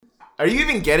Are you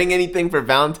even getting anything for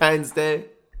Valentine's Day?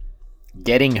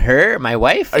 Getting her, my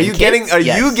wife? Are you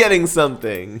getting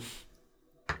something?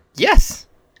 Yes.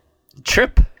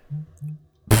 Trip.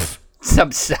 Some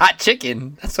hot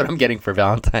chicken. That's what I'm getting for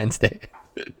Valentine's Day.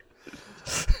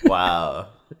 Wow.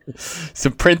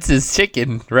 Some Prince's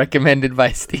chicken recommended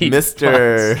by Steve.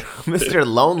 Mr.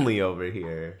 Lonely over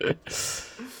here.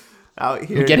 Out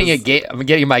here. I'm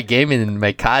getting my gaming and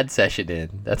my COD session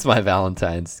in. That's my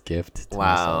Valentine's gift.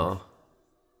 Wow.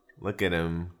 Look at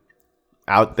him.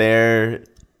 Out there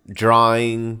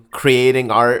drawing, creating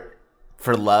art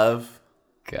for love.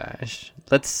 Gosh.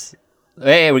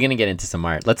 Hey, we're going to get into some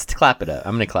art. Let's clap it up.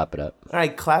 I'm going to clap it up. All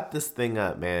right, clap this thing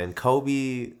up, man.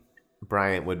 Kobe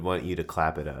Bryant would want you to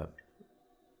clap it up.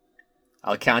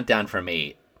 I'll count down from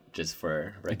 8 just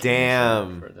for recognition.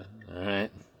 Damn. All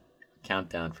right. Count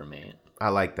down from 8. I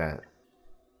like that.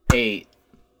 8,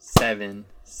 7,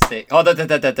 6. Oh,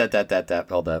 that.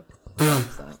 Hold up.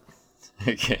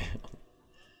 Okay.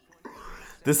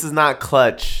 This is not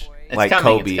clutch like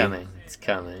coming, Kobe. It's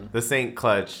coming. This ain't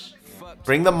clutch.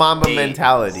 Bring the Mamba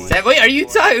mentality. Wait, are you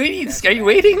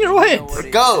waiting or what? Let's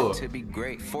go. To be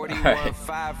great. 41,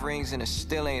 5 rings and it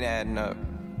still ain't adding up.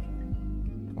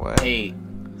 What? 8,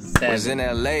 7. Was in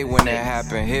LA when it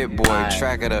happened. Hit boy,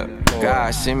 track it up.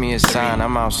 God, send me a sign.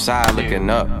 I'm outside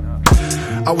looking up.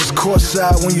 I was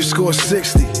courtside when you scored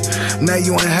 60. Now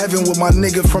you in heaven with my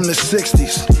nigga from the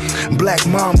 60s. Black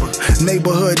Mamba,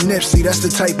 neighborhood Nipsey. That's the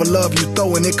type of love you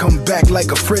throw and it come back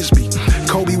like a frisbee.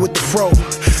 Kobe with the fro,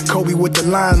 Kobe with the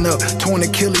lineup. Torn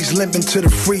Achilles limping to the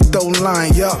free throw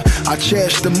line, yup. I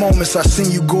cherish the moments I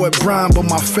seen you go at Brian, but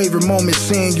my favorite moment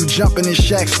seeing you jumping in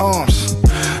Shaq's arms.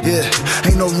 Yeah,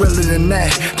 ain't no realer than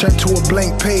that. Turn to a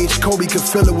blank page, Kobe could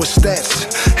fill it with stats.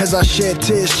 As I shed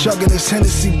tears, chugging his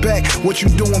Hennessy back. What you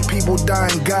doing, people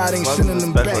dying, God ain't sending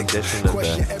them back.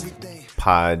 Question everything.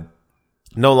 Pod,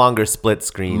 no longer split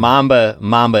screen. Mamba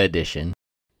edition.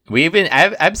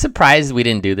 I'm surprised we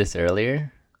didn't do this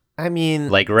earlier. I mean,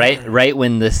 like right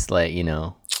when this, like, you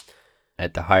know,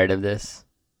 at the heart of this.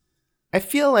 I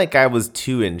feel like I was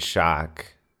too in shock.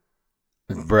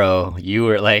 Bro, you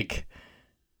were like,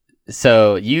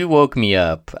 so you woke me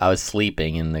up. I was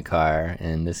sleeping in the car,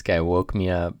 and this guy woke me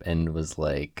up and was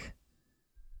like,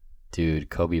 dude,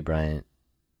 Kobe Bryant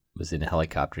was in a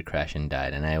helicopter crash and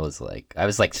died. And I was like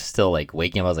still like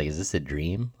waking up. I was like, is this a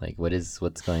dream? Like, what's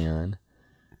going on?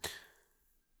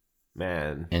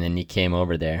 Man. And then you came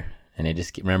over there, and I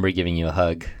just remember giving you a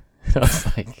hug. I was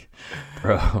like,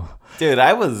 bro. Dude,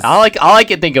 all I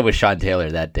could think of was Sean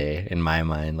Taylor that day in my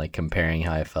mind, like comparing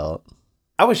how I felt.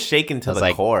 I was shaken to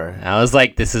the core. I was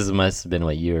like, must have been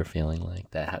what you were feeling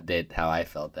like, how I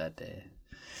felt that day.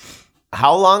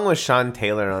 How long was Sean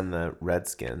Taylor on the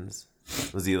Redskins?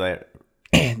 Was he like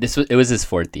it was his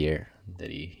 4th year that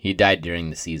he died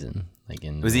during the season. Like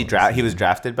he was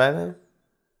drafted by them?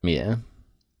 Yeah.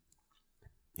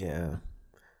 Yeah.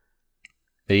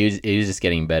 But he was just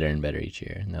getting better and better each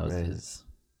year, and that was his.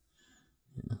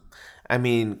 Yeah. I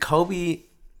mean, Kobe,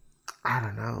 I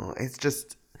don't know. It's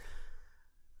just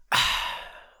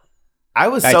I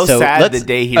was so sad the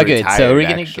day he retired. So are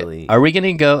we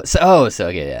gonna go?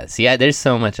 Okay, yeah. See, there's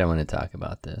so much I want to talk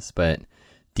about this, but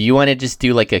do you want to just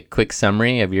do like a quick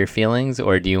summary of your feelings,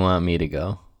 or do you want me to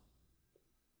go?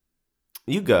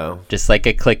 You go. Just like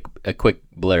a quick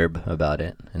blurb about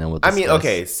it, and then we'll discuss. I mean,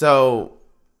 okay, so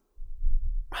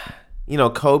you know,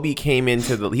 Kobe came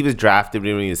he was drafted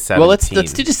when he was 17. Well, let's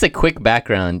do just a quick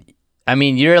background. I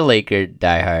mean, you're a Laker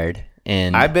diehard,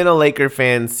 and I've been a Laker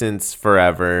fan since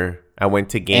forever. I went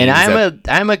to games, and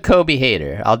I'm a Kobe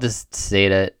hater. I'll just say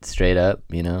that straight up.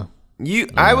 You know,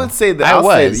 I would say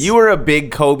that you were a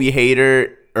big Kobe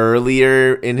hater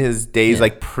earlier in his days,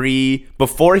 like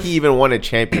before he even won a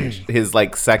championship, his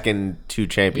like second 2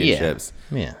 championships.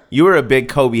 Yeah, you were a big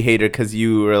Kobe hater because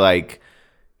you were like,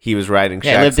 he was riding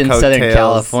Shaq's I lived in coattails. Southern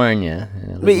California.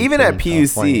 But even at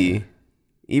PUC,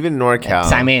 even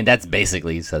NorCal. I mean, that's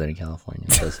basically Southern California.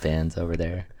 Those fans over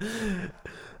there.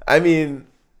 I mean,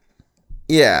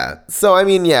 yeah. So I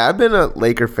mean, yeah, I've been a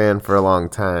Laker fan for a long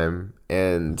time,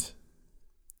 and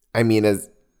I mean, as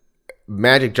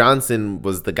Magic Johnson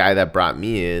was the guy that brought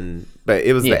me in, but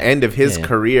it was the end of his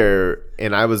career,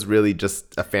 and I was really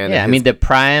just a fan of his. I mean, the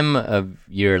prime of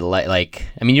your like,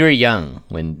 I mean, you were young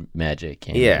when Magic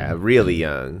came. Yeah, really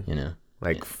young. You know,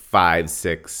 like 5,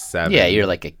 6, 7. Yeah, you're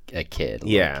like a kid.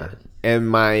 Yeah, kid.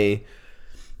 And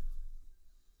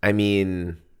I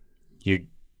mean, you're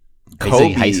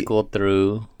Kobe, high school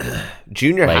through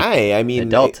junior high. I mean,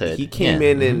 adulthood. He came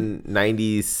in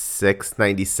 96,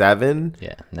 97.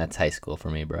 Yeah, and that's high school for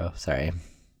me, bro. Sorry.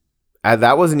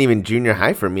 That wasn't even junior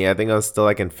high for me. I think I was still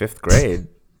like in 5th grade.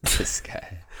 This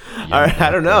guy. I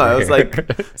don't know. I was like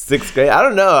 6th grade. I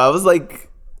don't know. I was like,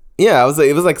 yeah, it was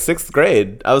like 6th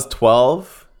grade. I was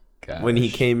 12 when he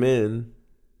came in.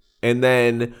 And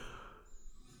then,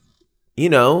 you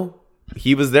know,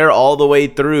 he was there all the way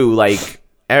through, like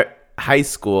high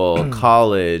school,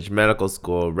 college, medical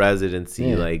school,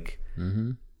 residency. Like,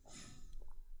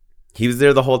 he was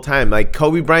there the whole time. Like,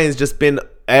 Kobe Bryant's just been,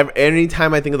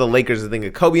 anytime I think of the Lakers, I think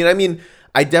of Kobe. And I mean,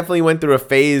 I definitely went through a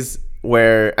phase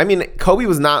where, I mean, Kobe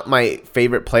was not my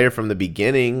favorite player from the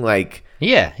beginning. Like,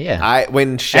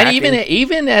 when Shaq and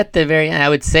even at the very end, I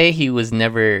would say he was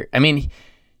never. I mean,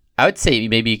 I would say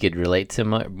maybe you could relate to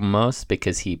most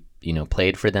because he, you know,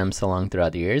 played for them so long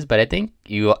throughout the years. But I think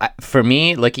for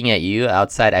me, looking at you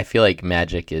outside, I feel like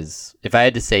Magic is. If I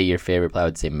had to say your favorite player, I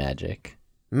would say Magic.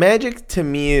 Magic to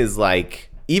me is like,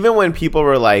 even when people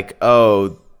were like,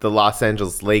 "Oh, the Los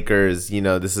Angeles Lakers," you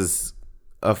know, this is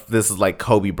like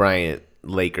Kobe Bryant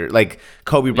Laker. Like,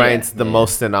 Kobe Bryant's the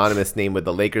most synonymous name with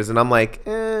the Lakers, and I'm like,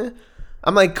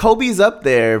 Kobe's up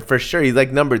there for sure. He's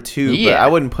like number 2, but I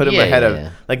wouldn't put him ahead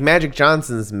of like Magic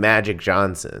Johnson's Magic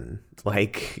Johnson.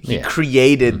 Like, he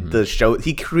created the show.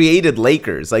 He created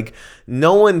Lakers. Like,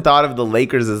 no one thought of the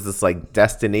Lakers as this like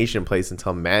destination place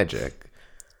until Magic.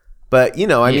 But, you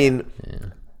know, I mean,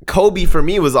 Kobe for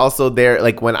me was also there.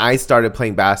 Like, when I started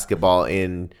playing basketball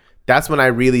that's when I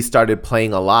really started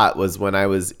playing a lot, was when I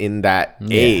was in that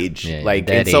age. Like,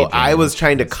 that and so I was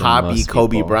trying to copy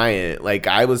Kobe Bryant. Like,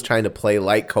 I was trying to play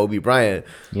like Kobe Bryant.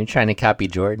 You're trying to copy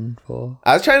Jordan, fool?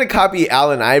 I was trying to copy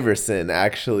Allen Iverson,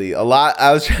 actually. A lot.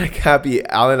 I was trying to copy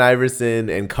Allen Iverson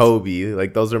and Kobe.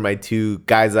 Like, those are my 2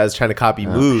 guys I was trying to copy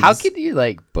moves. How could you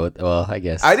like both? Well, I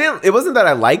guess. It wasn't that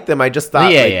I liked them. I just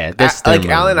thought, like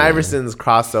Allen Iverson's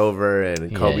crossover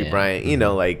and Kobe Bryant, you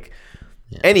know, like.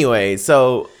 Anyway,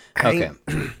 so. Okay.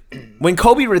 When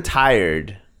Kobe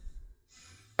retired,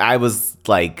 I was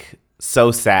like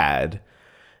so sad.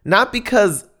 Not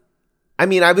because, I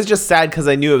mean, I was just sad because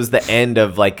I knew it was the end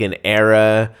of like an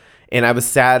era, and I was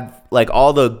sad like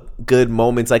all the good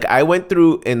moments. Like, I went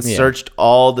through and searched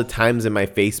all the times in my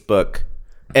Facebook.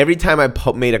 Every time I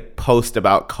made a post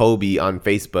about Kobe on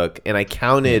Facebook, and I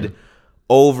counted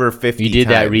over 50 You did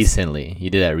times. that recently.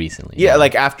 Yeah,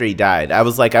 like after he died. I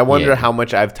was like, I wonder how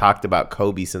much I've talked about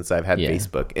Kobe since I've had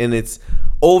Facebook. And it's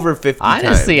over 50 times.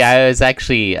 Honestly,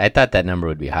 I thought that number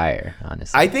would be higher,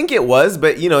 honestly. I think it was,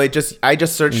 but you know, I just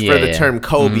searched for the term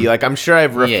Kobe. Like, I'm sure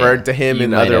I've referred to him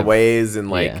in other ways, and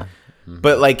like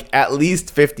but like at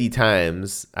least 50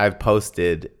 times I've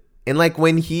posted. And like,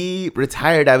 when he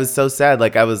retired, I was so sad.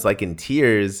 Like, I was like in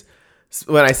tears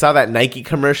when I saw that Nike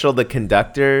commercial, the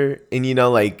conductor, and you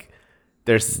know, like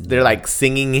they're like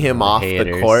singing him off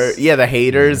the court. Yeah, the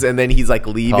haters, and then he's like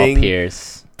leaving Paul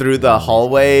Pierce through the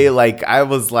hallway. Like, I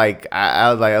was like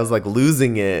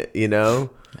losing it, you know?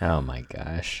 Oh my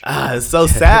gosh. It's so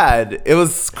sad. It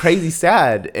was crazy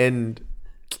sad. And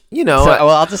you know,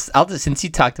 I'll just since you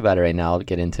talked about it right now, I'll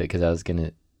get into it because I was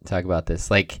gonna talk about this.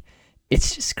 Like,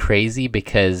 it's just crazy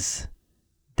because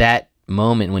that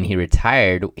moment when he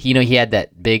retired, you know, he had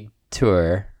that big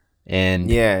tour, and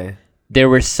there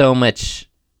were so much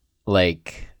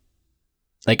like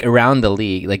around the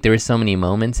league, like there were so many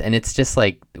moments, and it's just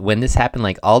like when this happened,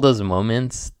 like all those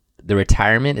moments, the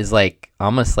retirement is like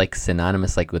almost like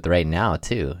synonymous like with right now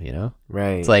too, you know?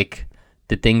 Right. It's like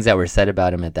the things that were said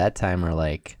about him at that time are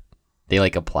like they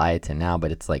like apply to now,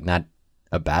 but it's like not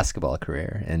a basketball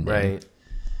career. And right.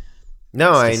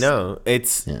 No, I know.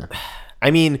 It's I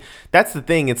mean, that's the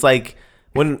thing. It's like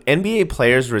when NBA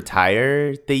players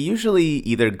retire, they usually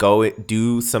either go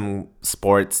do some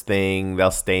sports thing, they'll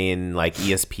stay in like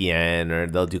ESPN, or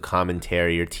they'll do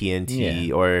commentary or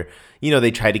TNT, or, you know,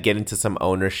 they try to get into some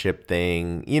ownership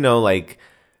thing, you know, like.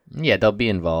 Yeah, they'll be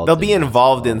involved. They'll be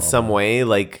involved in some way.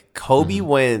 Like, Kobe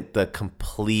went the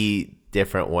complete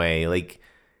different way. Like,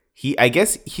 I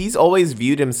guess he's always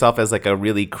viewed himself as like a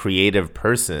really creative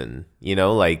person, you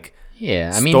know, like.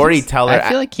 Yeah, I mean, storyteller. I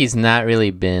feel like he's not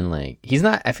really been like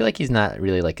I feel like he's not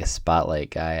really like a spotlight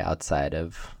guy outside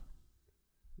of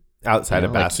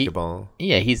basketball.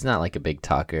 He's not like a big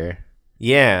talker.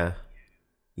 Yeah.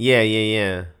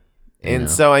 And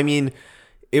so, I mean,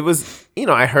 it was, you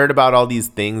know, I heard about all these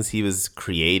things he was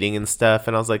creating and stuff,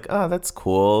 and I was like, oh, that's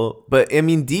cool. But I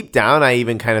mean, deep down, I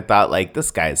even kind of thought like, this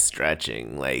guy's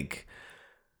stretching, like.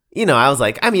 You know, I was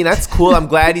like, I mean, that's cool. I'm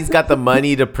glad he's got the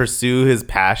money to pursue his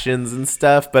passions and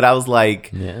stuff. But I was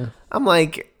like, I'm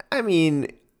like, I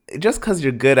mean, just because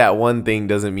you're good at one thing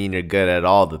doesn't mean you're good at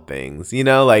all the things, you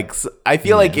know? Like, I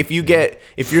feel like if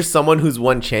you're someone who's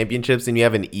won championships and you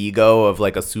have an ego of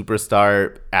like a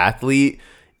superstar athlete,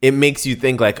 it makes you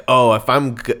think like, oh, if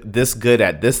I'm this good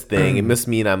at this thing, it must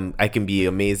mean I can be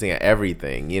amazing at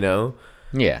everything, you know?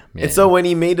 Yeah. And so when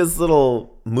he made his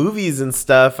little movies and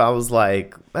stuff, I was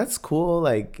like, that's cool,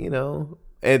 like, you know.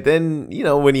 And then, you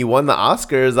know, when he won the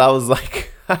Oscars, I was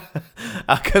like,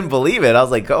 I couldn't believe it. I was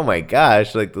like, oh my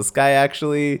gosh, like this guy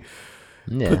actually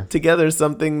put together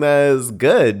something that is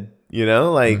good, you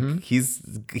know? Like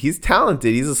he's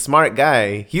talented. He's a smart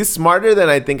guy. He's smarter than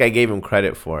I think I gave him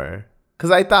credit for. Because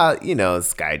I thought, you know,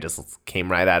 this guy just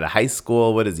came right out of high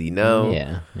school. What does he know?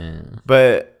 Yeah.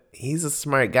 But he's a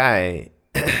smart guy.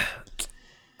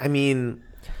 I mean,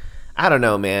 I don't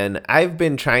know, man. I've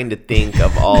been trying to think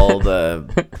of all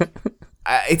the...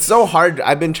 it's so hard.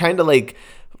 I've been trying to, like,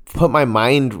 put my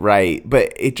mind right.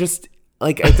 But it just,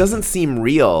 like, it doesn't seem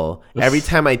real. Every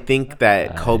time I think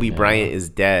that Kobe Bryant is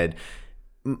dead.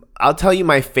 I'll tell you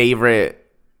my favorite...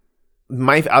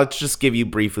 I'll just give you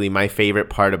briefly my favorite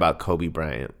part about Kobe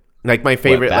Bryant. Like my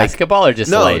favorite, basketball or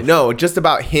just life? No, just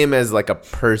about him as like a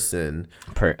person.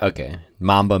 Okay,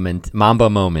 Mamba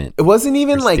moment. It wasn't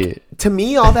even like to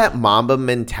me all that Mamba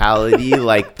mentality,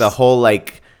 like the whole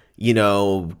like, you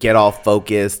know, get all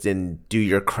focused and do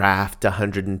your craft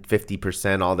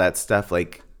 150%, all that stuff.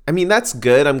 Like, I mean, that's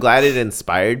good. I'm glad it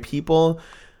inspired people.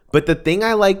 But the thing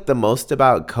I liked the most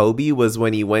about Kobe was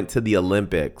when he went to the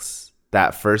Olympics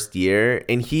that first year,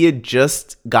 and he had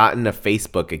just gotten a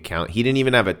Facebook account. He didn't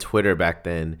even have a Twitter back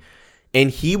then. And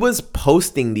he was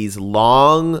posting these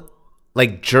long,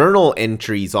 like journal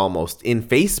entries almost in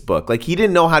Facebook. Like he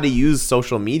didn't know how to use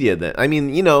social media then. I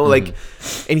mean, you know, like,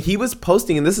 and he was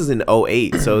posting, and this is in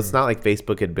 2008, so it's not like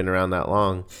Facebook had been around that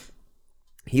long.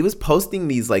 He was posting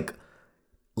these like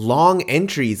long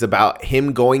entries about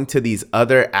him going to these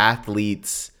other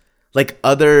athletes, like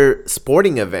other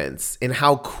sporting events, and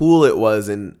how cool it was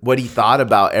and what he thought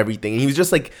about everything. And he was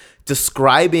just like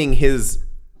describing his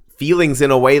feelings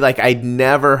in a way like I'd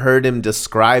never heard him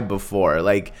describe before.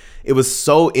 Like it was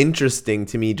so interesting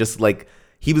to me. Just like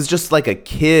he was just like a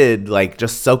kid, like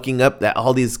just soaking up that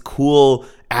all these cool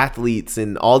athletes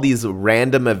and all these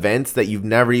random events that you've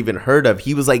never even heard of.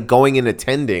 He was like going and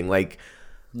attending. Like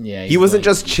he wasn't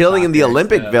just chilling in the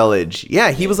Olympic Village.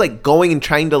 Yeah, he was like going and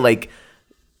trying to like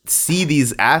see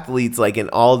these athletes like in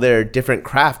all their different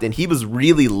craft, and he was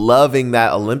really loving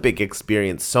that Olympic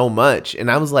experience so much.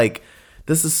 And I was like,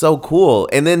 this is so cool.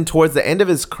 And then towards the end of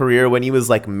his career, when he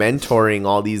was like mentoring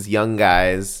all these young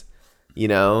guys, you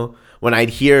know, when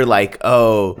I'd hear like,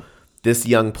 oh, this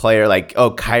young player, like, oh,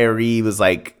 Kyrie was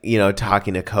like, you know,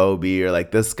 talking to Kobe, or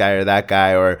like this guy or that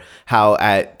guy, or how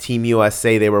at Team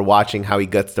USA they were watching how he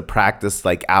gets to practice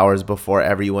like hours before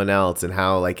everyone else, and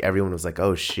how like everyone was like,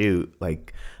 oh shoot,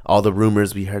 like all the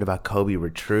rumors we heard about Kobe were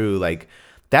true. Like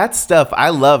that stuff, I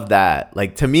love that.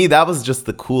 Like to me, that was just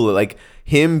the cool, like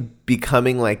him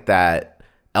becoming like that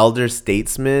elder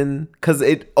statesman, because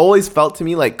it always felt to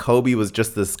me like Kobe was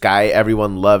just this guy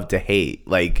everyone loved to hate.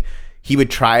 Like he would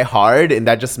try hard, and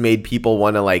that just made people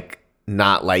want to like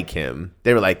not like him.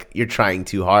 They were like, you're trying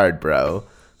too hard, bro.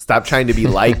 Stop trying to be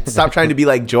like stop trying to be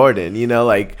like Jordan, you know?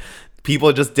 Like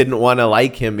people just didn't want to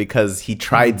like him because he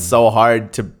tried so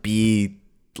hard to be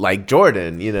like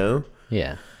Jordan, you know?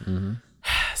 Yeah.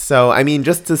 So, I mean,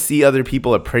 just to see other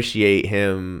people appreciate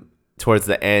him towards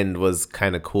the end was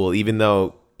kind of cool, even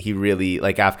though he really,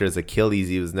 like, after his Achilles,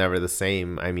 he was never the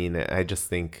same. I mean, I just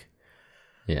think...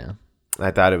 Yeah.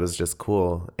 I thought it was just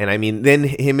cool. And, I mean, then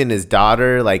him and his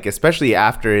daughter, like, especially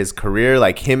after his career,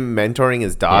 like, him mentoring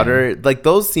his daughter, like,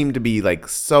 those seem to be, like,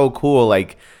 so cool.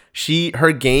 Like,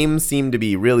 her game seemed to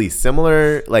be really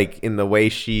similar, like, in the way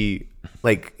she...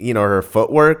 like, you know, her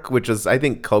footwork, which was, I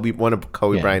think, one of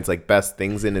Kobe Bryant's like best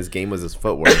things in his game was his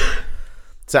footwork.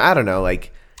 So I don't know,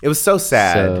 like it was so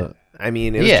sad. I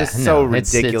mean, it was just so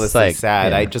ridiculously like,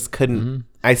 sad. I just couldn't.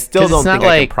 I still don't think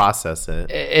I can process it.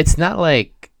 It's not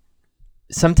like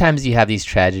sometimes you have these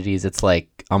tragedies. It's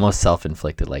like almost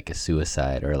self-inflicted, like a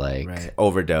suicide or like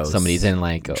overdose. Somebody's in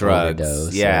like drugs,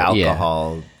 overdose,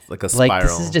 alcohol, like a spiral. Like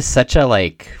this is just such a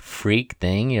like freak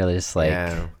thing. You're just like.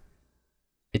 Yeah.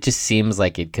 It just seems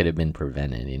like it could have been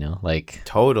prevented, you know, like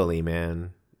totally,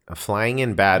 man. Flying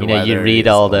in bad weather. You read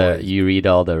all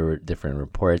the different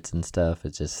reports and stuff.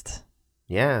 It's just,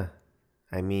 yeah.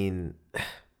 I mean,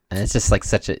 and it's just like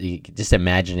just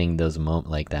imagining those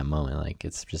that moment, like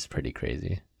it's just pretty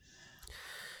crazy.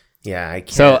 Yeah, I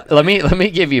can't. So let me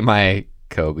give you my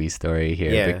Kobe story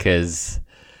here because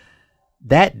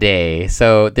that day.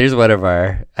 So there's one of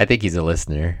I think he's a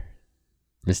listener,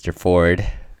 Mr. Ford.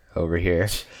 over here,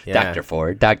 Yeah. Dr.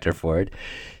 Ford.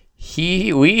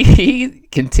 He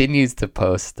continues to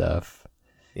post stuff,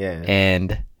 Yeah.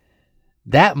 and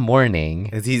that morning,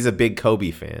 'Cause he's a big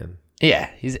Kobe fan. yeah,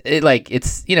 he's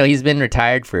he's been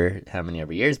retired for how many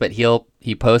ever years, but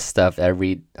he posts stuff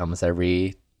almost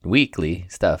every weekly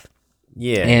stuff.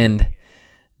 Yeah. And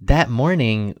that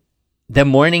morning, the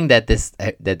morning that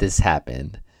this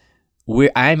happened,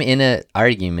 I'm in an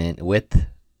argument with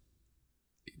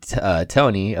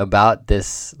Tony about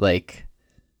this, like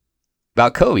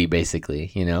about Kobe,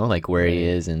 basically, like where he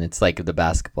is, and it's like the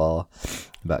basketball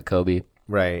about Kobe.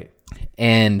 Right.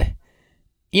 And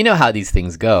you know how these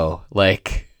things go.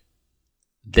 Like,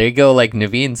 they go like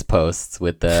Naveen's posts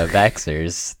with the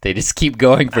Vaxxers. They just keep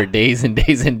going for days and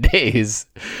days and days.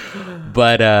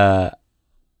 But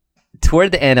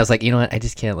toward the end, I was like, you know what? I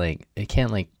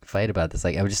can't fight about this.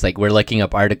 Like, I was just like, we're looking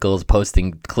up articles,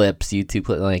 posting clips, YouTube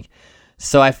clips, like.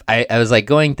 So I was like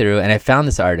going through, and I found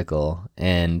this article,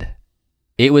 and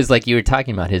it was like you were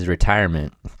talking about his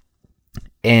retirement.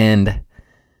 And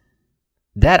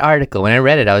that article, when I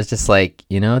read it, I was just like,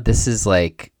 this is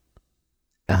like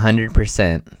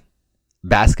 100%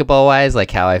 basketball wise, like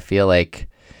how I feel like,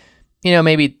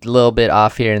 maybe a little bit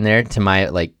off here and there to my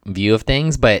like view of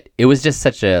things, but it was just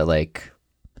such a like,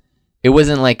 it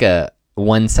wasn't like a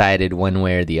one-sided one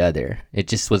way or the other. It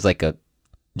just was like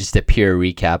just a pure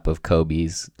recap of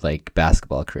Kobe's like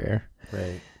basketball career.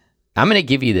 Right. I'm going to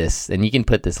give you this, and you can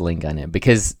put this link on it,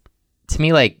 because to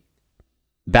me, like,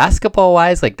 basketball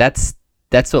wise, like that's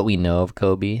what we know of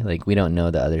Kobe. Like, we don't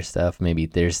know the other stuff. Maybe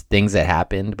there's things that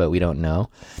happened, but we don't know.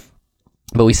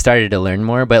 But we started to learn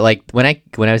more. But like when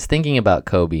I was thinking about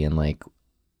Kobe and like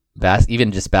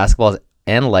even just basketball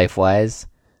and life wise,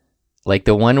 like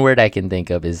the one word I can think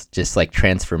of is just like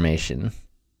transformation.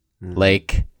 Mm-hmm.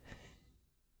 Like,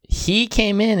 he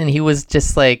came in and he was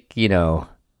just like,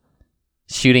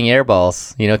 shooting air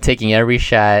balls, taking every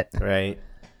shot. Right.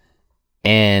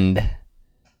 And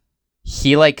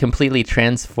he like completely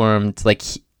transformed, like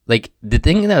the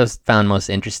thing that I was found most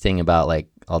interesting about like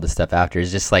all the stuff after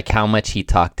is just like how much he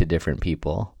talked to different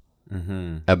people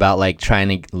about like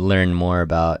trying to learn more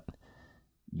about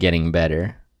getting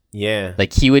better. Yeah.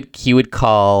 Like he would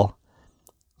call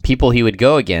people he would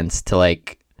go against to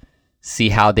like see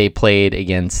how they played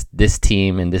against this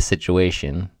team in this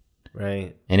situation.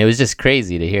 Right. And it was just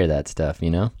crazy to hear that stuff,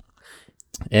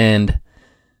 And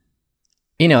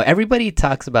everybody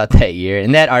talks about that year.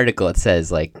 In that article, it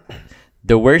says, like,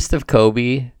 the worst of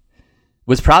Kobe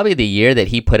was probably the year that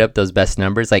he put up those best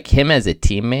numbers. Like, him as a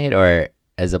teammate or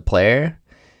as a player,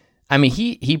 I mean,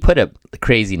 he put up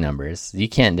crazy numbers. You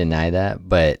can't deny that.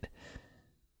 But,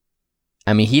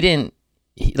 I mean,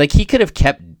 he could have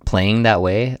kept playing that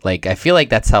way. Like, I feel like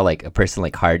that's how, like, a person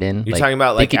like Harden. You're like, talking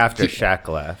about, like, after Shaq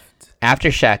left. After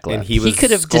Shaq left. And he was could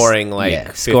have scoring,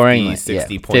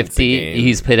 60 points 50. a game.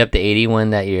 He's put up to 81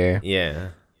 that year. Yeah.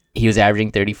 He was averaging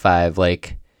 35.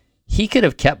 Like, he could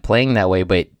have kept playing that way,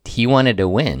 but he wanted to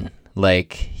win.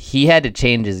 Like, he had to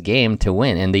change his game to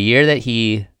win. And the year that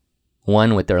he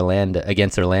won with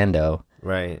against Orlando,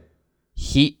 right,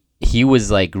 he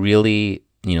was like really,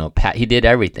 he did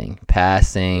everything,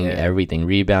 passing, everything,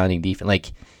 rebounding, defense.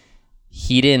 Like,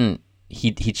 he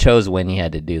chose when he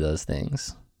had to do those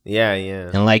things. Yeah,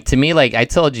 yeah. And like, to me, like I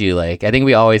told you, like I think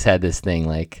we always had this thing,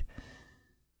 like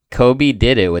Kobe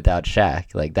did it without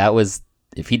Shaq. Like, that was,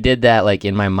 if he did that, like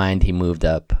in my mind, he moved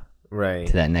up right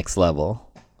to that next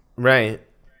level. Right.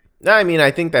 No, I mean, I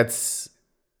think that's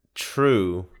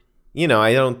true.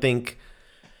 I don't think,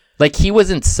 like, he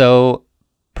wasn't so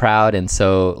proud, and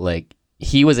so like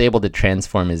he was able to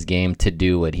transform his game to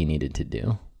do what he needed to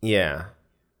do. Yeah.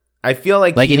 I feel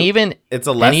like it's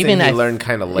a lesson he learned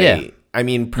kind of late. Yeah. I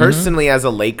mean, personally, as a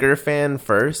Laker fan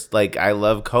first, like, I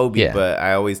love Kobe, but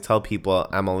I always tell people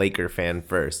I'm a Laker fan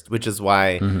first, which is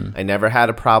why I never had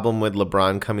a problem with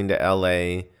LeBron coming to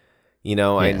LA.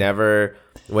 I never,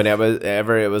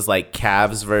 whenever it was like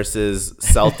Cavs versus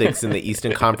Celtics in the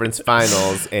Eastern Conference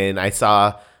Finals, and I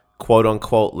saw quote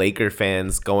unquote Laker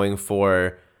fans going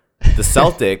for the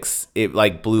Celtics, it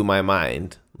like blew my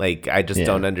mind. Like, I just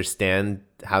don't understand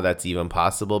how that's even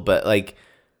possible. But like,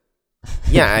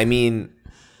 yeah, I mean,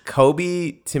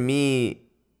 Kobe, to me,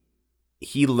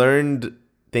 he learned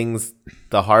things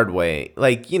the hard way.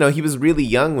 Like, he was really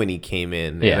young when he came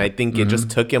in, and I think it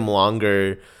just took him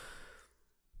longer.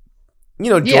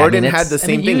 Jordan had the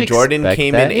same thing. Jordan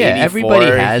came in 84. Everybody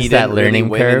has that learning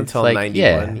curve until like,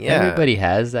 91. Everybody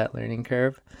has that learning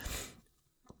curve.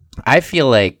 I feel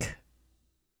like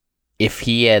if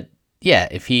he had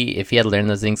learned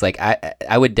those things, like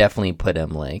I would definitely put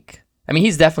him like, I mean,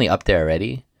 he's definitely up there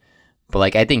already, But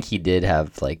like, I think he did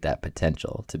have like that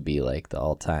potential to be like the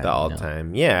all-time. The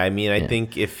all-time. Yeah, I mean, I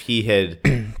think if he had,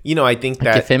 I think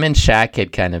like that if him and Shaq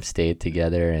had kind of stayed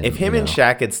together, and if him and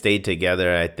Shaq had stayed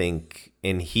together, I think,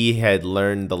 and he had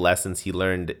learned the lessons he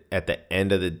learned at the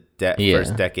end of the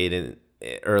first decade and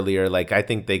earlier, like I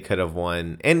think they could have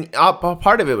won. And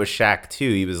part of it was Shaq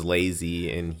too. He was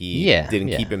lazy and he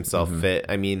didn't keep himself fit.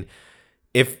 I mean,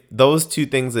 if those two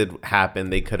things had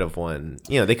happened, they could have won.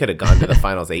 They could have gone to the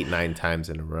finals 8-9 times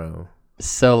in a row.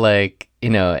 So like,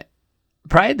 this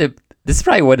is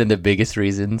probably one of the biggest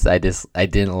reasons I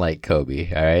didn't like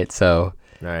Kobe. All right. So,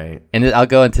 right. And I'll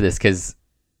go into this because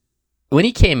when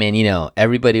he came in,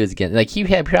 everybody was getting, like, he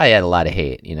probably had a lot of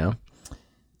hate,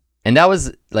 and that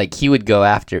was like, he would go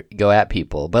at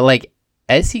people, but like,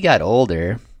 as he got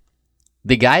older,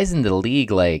 the guys in the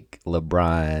league, like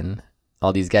LeBron,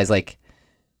 all these guys, like,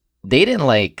 they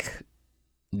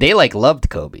loved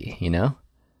Kobe,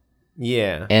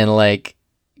 Yeah. And like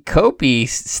Kobe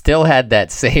still had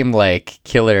that same like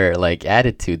killer like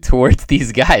attitude towards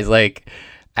these guys. Like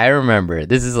I remember,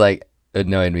 this is like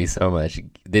annoyed me so much.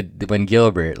 When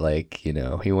Gilbert, like,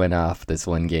 he went off this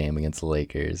one game against the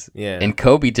Lakers. Yeah. And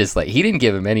Kobe just like, he didn't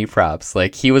give him any props.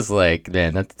 Like he was like,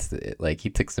 man, that's like, he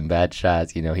took some bad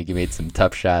shots, he made some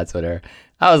tough shots, whatever.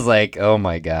 I was like, oh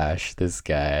my gosh, this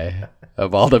guy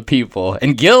of all the people.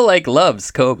 And Gil like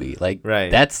loves Kobe. Like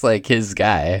that's like his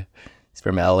guy. He's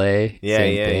from LA. Yeah,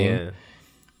 same yeah, thing. yeah.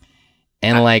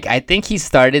 And like I think he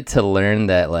started to learn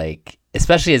that, like,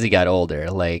 especially as he got older,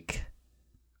 like,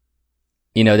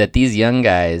 that these young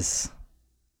guys,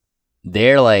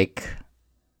 they're like,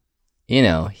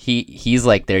 he's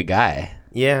like their guy.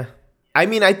 Yeah. I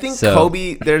mean, I think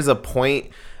Kobe, there's a point.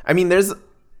 I mean,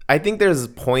 I think there's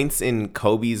points in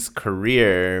Kobe's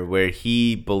career where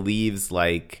he believes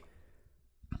like,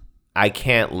 I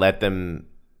can't let them.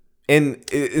 And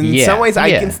in some ways,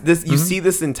 you see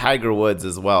this in Tiger Woods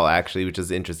as well, actually, which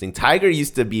is interesting. Tiger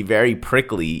used to be very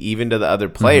prickly, even to the other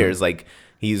players. Like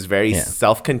he's very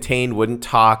self-contained, wouldn't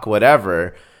talk,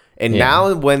 whatever. And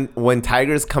now when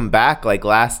Tiger's come back, like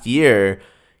last year,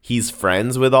 he's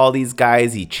friends with all these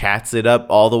guys. He chats it up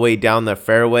all the way down the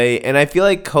fairway. And I feel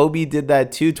like Kobe did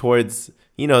that too towards,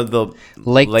 the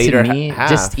like, later to me, half.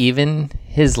 Just even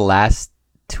his last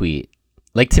tweet.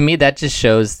 Like, to me, that just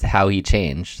shows how he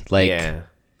changed. Like,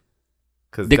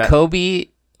 Kobe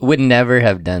would never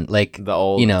have done, like, the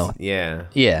old,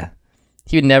 Yeah.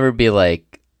 He would never be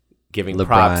like, giving LeBron,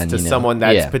 props to someone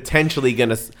that's potentially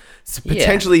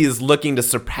is looking to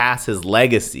surpass his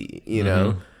legacy,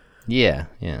 know? Yeah.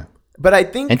 But I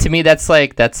think, and to me, that's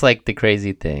like the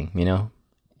crazy thing,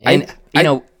 And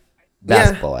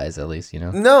basketball wise, at least,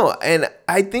 No, and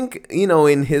I think,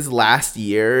 in his last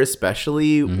year,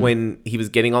 especially when he was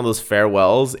getting all those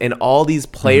farewells and all these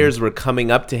players were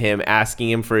coming up to him,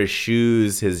 asking him for his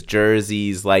shoes, his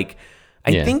jerseys, like,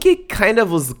 I think it kind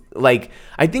of was like,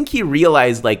 I think he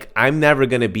realized, like, I'm never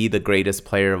going to be the greatest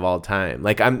player of all time.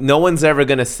 Like, no one's ever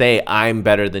going to say I'm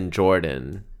better than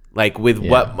Jordan. Like, with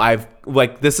what I've,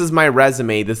 like, this is my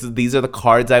resume. These are the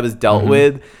cards I was dealt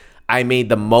with. I made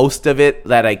the most of it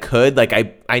that I could. Like,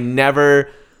 there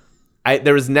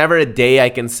was never a day I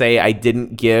can say I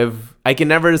didn't give. I can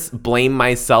never blame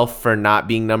myself for not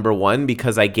being number one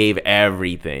because I gave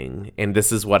everything and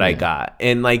this is what I got.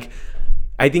 And like,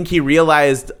 I think he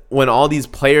realized when all these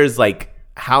players, like,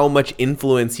 how much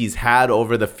influence he's had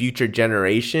over the future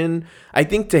generation. I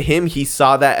think to him, he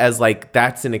saw that as like,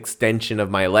 that's an extension of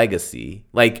my legacy.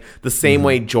 Like the same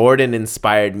way Jordan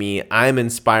inspired me, I'm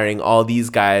inspiring all these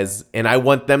guys and I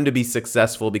want them to be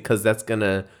successful because that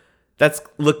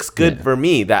looks good for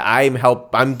me, that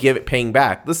I'm paying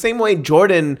back. The same way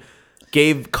Jordan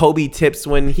gave Kobe tips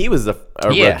when he was a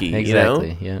rookie,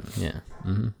 exactly. Yeah.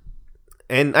 Mm-hmm.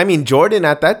 And I mean, Jordan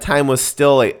at that time was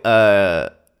still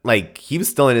like he was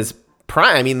still in his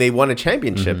prime. I mean, they won a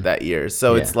championship that year.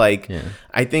 So it's like,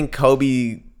 I think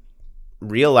Kobe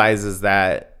realizes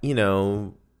that,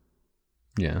 the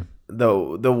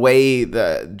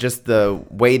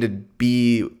way to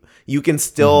be, you can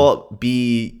still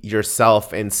be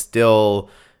yourself and still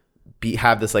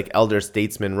have this like elder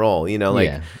statesman role, and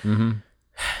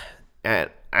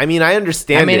I mean, I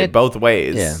understand it both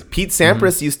ways. Yeah. Pete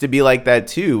Sampras used to be like that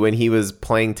too. When he was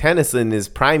playing tennis in his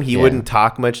prime, he wouldn't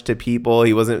talk much to people.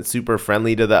 He wasn't super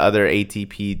friendly to the other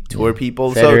ATP tour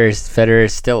people.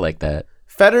 Federer's still like that.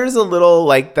 Federer's a little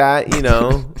like that,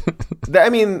 I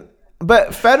mean, but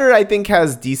Federer, I think,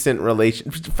 has decent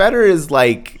relations. Federer is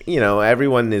like,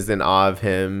 everyone is in awe of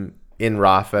him. In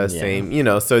Rafa, same,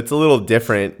 so it's a little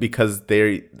different because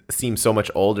they seem so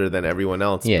much older than everyone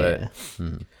else.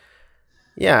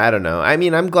 Yeah, I don't know. I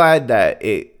mean, I'm glad that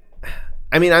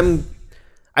I mean,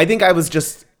 I think I was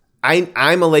just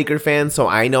I'm a Laker fan, so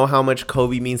I know how much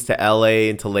Kobe means to LA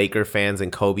and to Laker fans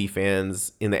and Kobe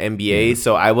fans in the NBA.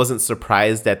 So I wasn't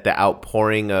surprised at the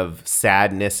outpouring of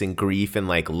sadness and grief and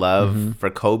like love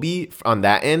for Kobe on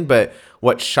that end. But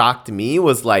what shocked me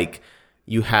was like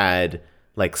you had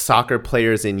like soccer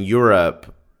players in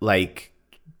Europe like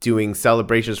doing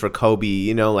celebrations for Kobe,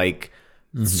 you know, like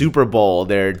Super Bowl,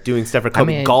 they're doing stuff for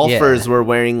Kobe. Golfers were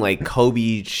wearing like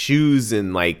Kobe shoes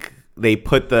and like they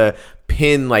put the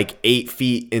pin like 8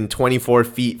 feet and 24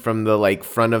 feet from the like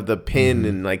front of the pin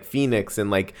and like Phoenix,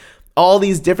 and like all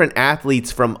these different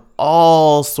athletes from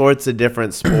all sorts of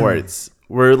different sports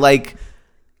were like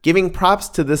giving props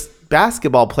to this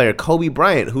basketball player, Kobe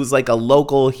Bryant, who's like a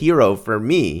local hero for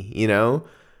me, you know?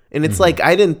 And it's like,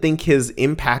 I didn't think his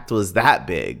impact was that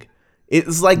big.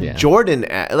 It's like Jordan,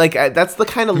 like that's the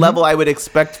kind of level I would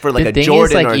expect for like a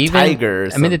Jordan or Tiger or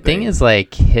something. I mean, the thing is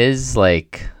like his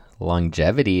like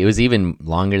longevity, it was even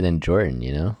longer than Jordan,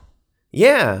 you know?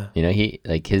 Yeah. You know, he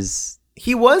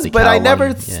was, but I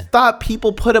never thought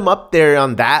people put him up there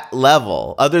on that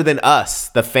level other than us,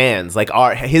 the fans, like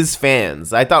his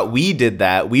fans. I thought we did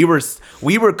that. We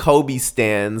were Kobe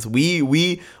stans.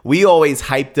 We always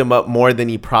hyped him up more than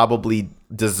he probably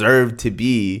deserved to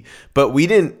be, but we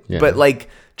didn't, but like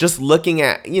just looking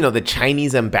at, you know, the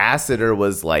Chinese ambassador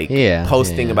was like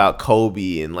posting about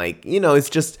Kobe and like, you know, it's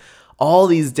just all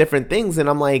these different things. And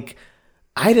I'm like,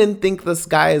 I didn't think this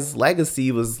guy's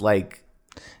legacy was like,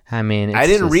 I mean, I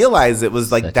didn't realize it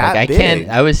was like that big.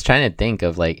 I was trying to think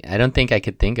of like, I don't think I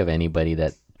could think of anybody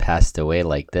that passed away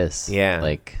like this. Yeah.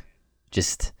 Like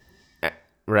just,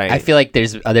 right. I feel like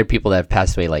there's other people that have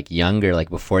passed away like younger, like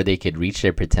before they could reach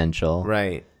their potential.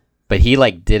 Right. But he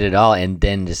like did it all and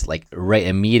then just like right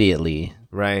immediately.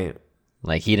 Right.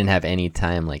 Like he didn't have any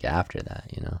time like after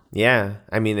that, you know? Yeah.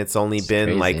 I mean, it's only been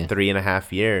crazy. Like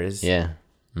 3.5 years. Yeah.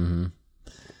 Mm-hmm.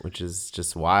 Which is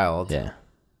just wild. Yeah.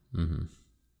 Mm-hmm.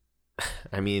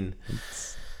 I mean,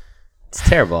 it's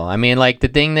terrible. I mean, like the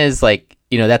thing is like,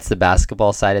 you know, that's the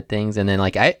basketball side of things. And then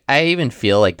like, I even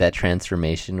feel like that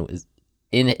transformation was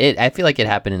in it. I feel like it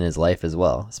happened in his life as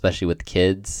well, especially with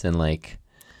kids and like,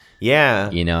 yeah,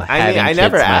 you know, I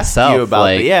never asked you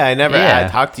about it. Yeah, I never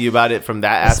talked to you about it from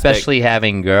that aspect. Especially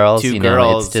having girls, two you know,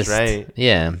 girls, it's just, right?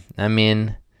 Yeah, I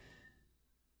mean,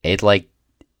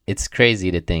 it's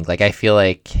crazy to think. Like, I feel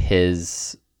like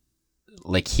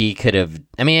he could have.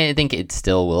 I mean, I think it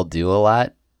still will do a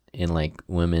lot in like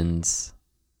women's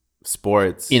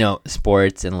sports, you know,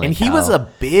 sports and like. And he was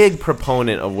a big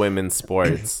proponent of women's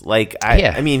sports. Like,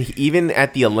 I mean, even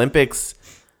at the Olympics.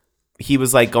 He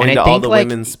was like going to all the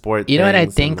women's sport. You know what I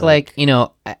think? Like, you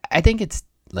know, I think it's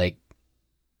like,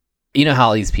 you know how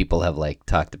all these people have like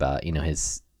talked about, you know,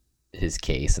 his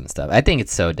case and stuff. I think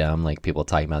it's so dumb, like people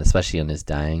talking about, especially on his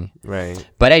dying. Right.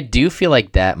 But I do feel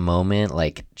like that moment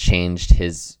like changed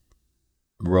his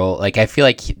role. Like I feel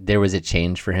like there was a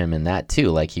change for him in that too.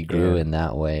 Like he grew in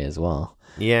that way as well.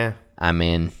 Yeah. I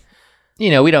mean,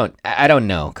 you know, I don't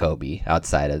know Kobe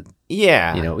outside of.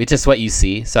 Yeah. You know, it's just what you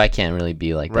see, so I can't really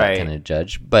be like that kind of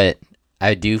judge. But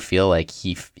I do feel like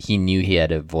he knew he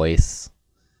had a voice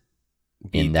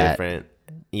in that. Different.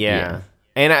 Yeah.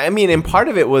 And I mean, and part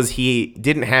of it was he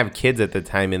didn't have kids at the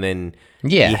time, and then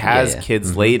he has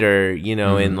kids later, you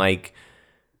know, and like,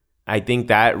 I think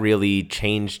that really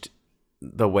changed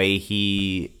the way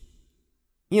he,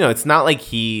 you know, it's not like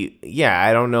I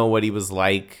don't know what he was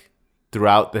like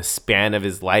throughout the span of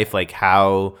his life, like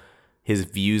how his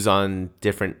views on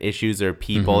different issues or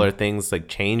people or things like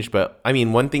changed. But I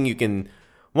mean, one thing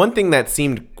that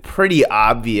seemed pretty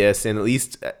obvious, and at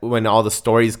least when all the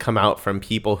stories come out from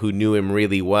people who knew him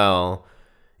really well,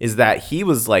 is that he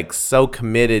was like so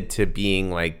committed to being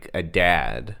like a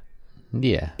dad.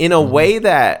 Yeah. In a way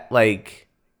that like,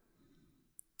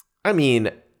 I mean,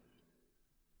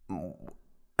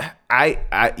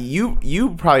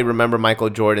 you probably remember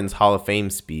Michael Jordan's Hall of Fame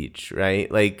speech, right?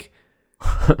 Like,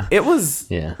 it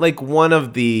was like one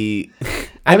of the.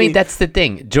 I mean, that's the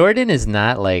thing. Jordan is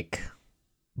not like.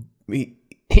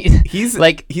 He's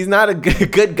like he's not a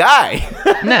good guy.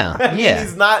 No,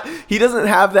 he's not. He doesn't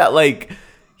have that like.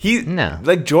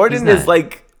 Like Jordan is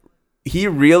like. He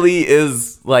really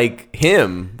is like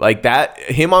him. Like that.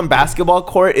 Him on basketball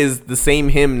court is the same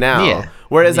him now. Yeah.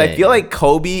 Whereas I feel like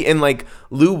Kobe and like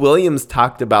Lou Williams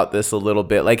talked about this a little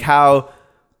bit, like how.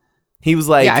 He was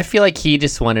like, I feel like he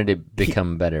just wanted to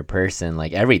become a better person,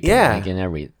 like everything, like in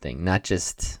everything, not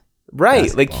just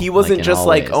like he wasn't just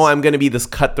like, oh, I'm gonna be this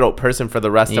cutthroat person for the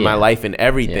rest of my life and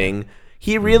everything. Yeah.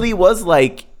 He really was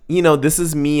like, you know, this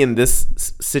is me in this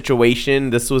situation.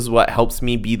 This was what helps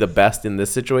me be the best in this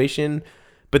situation.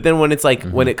 But then when it's like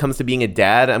when it comes to being a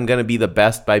dad, I'm gonna be the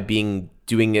best by doing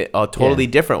it a totally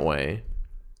different way.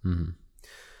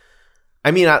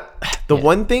 I mean, the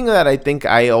one thing that I think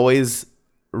I always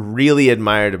really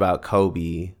admired about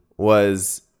Kobe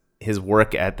was his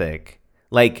work ethic.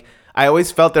 Like, I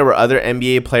always felt there were other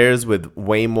NBA players with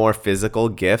way more physical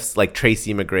gifts, like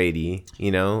Tracy McGrady,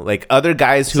 you know, like other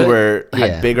guys who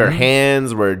had bigger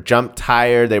hands, were jumped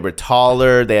higher, they were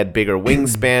taller, they had bigger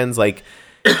wingspans, like,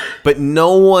 but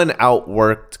no one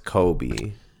outworked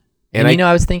Kobe. And you know,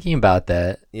 I was thinking about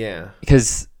that. Yeah.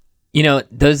 Because, you know,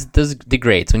 those the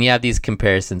greats, when you have these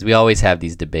comparisons, we always have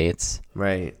these debates.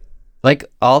 Right. Like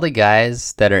all the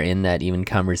guys that are in that even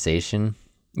conversation,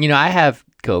 you know, I have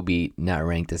Kobe not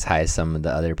ranked as high as some of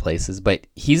the other places, but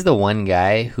he's the one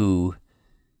guy who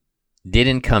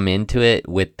didn't come into it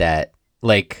with that.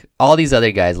 Like all these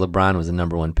other guys, LeBron was the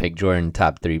number 1 pick, Jordan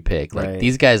top 3 pick. Like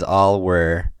these guys all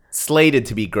were slated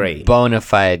to be great, bona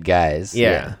fide guys.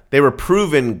 Yeah. They were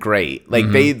proven great.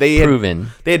 Like they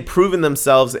had proven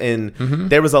themselves, and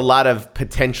there was a lot of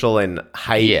potential and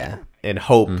hype and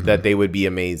hope that they would be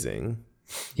amazing.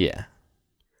 Yeah.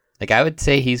 Like I would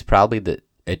say he's probably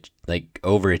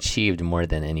overachieved more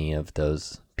than any of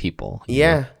those people.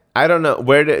 Yeah. Know? I don't know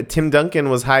where Tim Duncan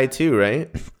was high too, right?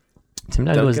 Tim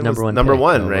Duncan was number one. Number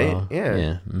one, right? Yeah.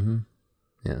 Yeah.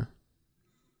 Yeah.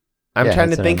 I'm trying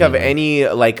to think of any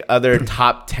like other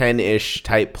top 10-ish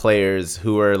type players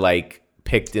who are like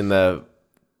picked in the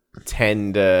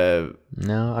 10 to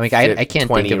no. I mean, I can't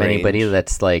think of anybody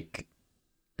that's like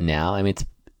now. I mean,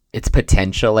 it's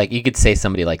potential. Like you could say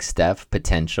somebody like Steph,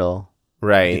 potential.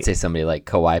 Right. You could say somebody like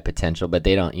Kawhi, potential, but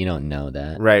you don't know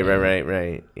that.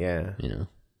 Right. Yeah. You know.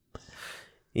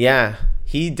 Yeah,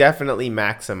 he definitely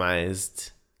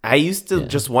maximized. I used to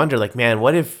just wonder, like, man,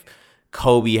 what if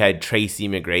Kobe had Tracy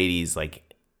McGrady's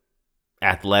like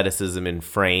athleticism and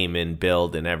frame and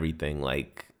build and everything?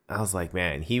 Like, I was like,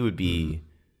 man, he would be,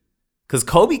 because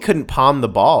Kobe couldn't palm the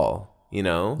ball, you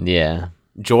know? Yeah.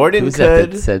 Jordan Who's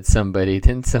could. That said somebody?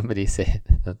 Didn't somebody say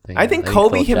something? I think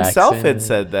Kobe himself had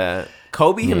said that.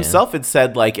 Kobe himself had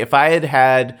said, like, if I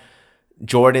had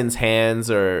Jordan's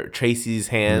hands or Tracy's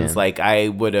hands, like I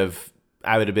would have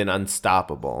been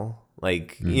unstoppable.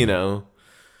 Like, you know.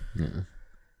 Yeah.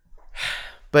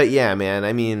 But yeah, man,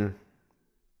 I mean,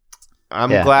 I'm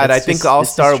glad. I think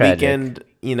All-Star Weekend,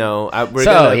 you know, we're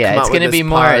gonna it's gonna be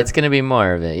more. It's gonna be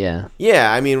more of it. Yeah.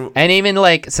 Yeah, I mean, and even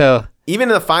like so. Even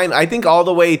in the final, I think all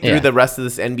the way through the rest of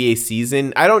this NBA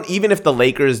season, even if the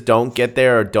Lakers don't get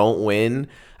there or don't win,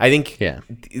 I think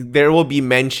there will be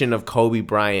mention of Kobe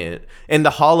Bryant. And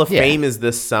the Hall of Fame is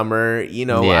this summer. You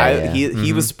know,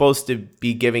 he was supposed to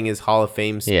be giving his Hall of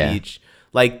Fame speech.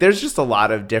 Like, there's just a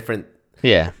lot of different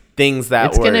things that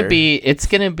it's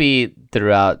gonna be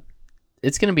throughout.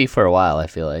 It's gonna be for a while, I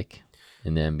feel like,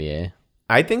 in the NBA.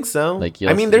 I think so. Like,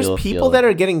 I mean, there's people that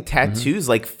are getting tattoos,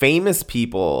 like famous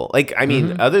people. Like, I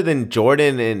mean, other than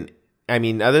Jordan and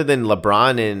other than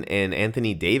LeBron and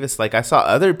Anthony Davis, like I saw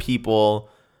other people,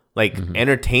 like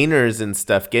entertainers and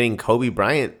stuff, getting Kobe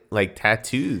Bryant like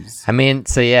tattoos. I mean,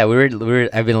 so yeah,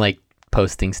 I've been like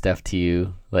posting stuff to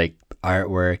you, like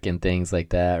artwork and things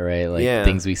like that, right? Like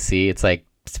things we see. It's like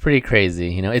it's pretty crazy,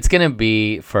 you know. It's gonna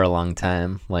be for a long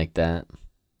time like that.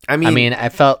 I mean, I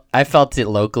felt it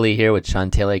locally here with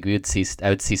Shantae. Like I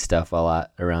would see stuff a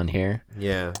lot around here.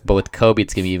 Yeah. But with Kobe,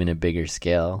 it's gonna be even a bigger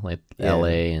scale, like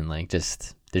LA, and like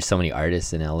just there's so many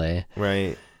artists in LA.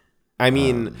 Right. I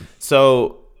mean,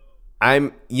 so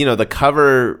the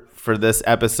cover for this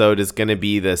episode is gonna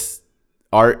be this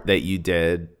art that you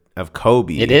did of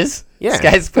Kobe. It is? Yeah. This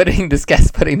guy's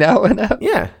putting that one up.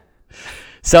 Yeah.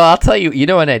 So I'll tell you. You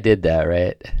know when I did that,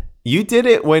 right? You did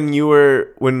it when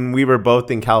we were both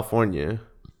in California.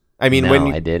 I mean,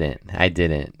 I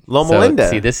didn't. Loma Linda.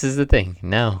 See, this is the thing.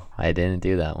 No, I didn't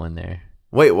do that one there.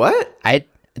 Wait, what?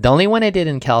 The only one I did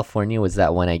in California was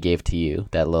that one I gave to you,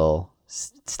 that little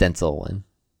stencil one.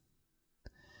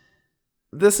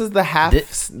 This is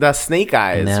the snake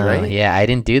eyes, right? Yeah, I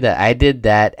didn't do that. I did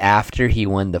that after he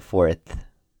won the 4th.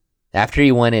 After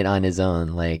he won it on his own.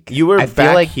 Like, you were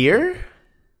back here?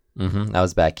 I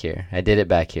was back here. I did it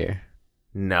back here.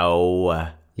 No.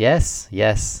 Yes.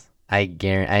 I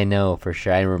guarantee. I know for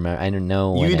sure. I remember. I don't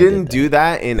know. You didn't do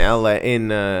that in LA in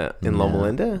Loma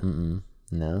Linda?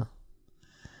 No.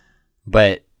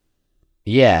 But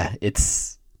yeah,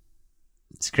 it's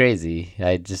crazy.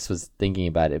 I just was thinking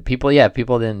about it. People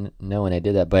didn't know when I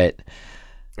did that, but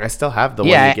I still have the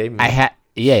one you gave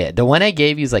me. The one I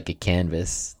gave you is like a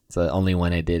canvas. It's the only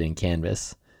one I did in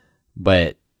canvas,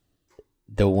 but.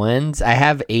 The ones I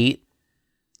have 8,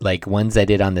 like ones I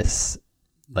did on this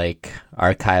like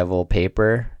archival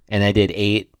paper, and I did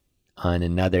 8 on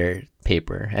another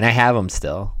paper, and I have them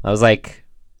still. I was like,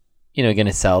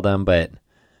 gonna sell them, but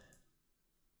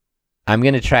I'm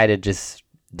gonna try to just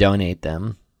donate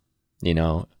them,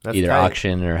 That's either tight.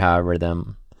 auction or however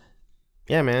them.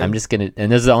 Yeah, man. I'm just gonna,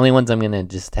 and those are the only ones I'm gonna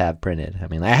just have printed. I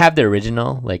mean, I have the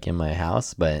original like in my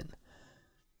house, but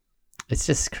it's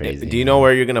just crazy. Do you know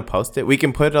where you're gonna post it? We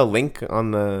can put a link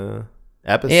on the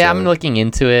episode. Yeah, I'm looking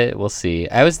into it. We'll see.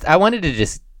 I wanted to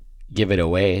just give it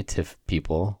away to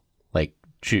people, like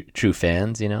true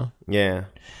fans, Yeah.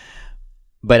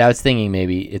 But I was thinking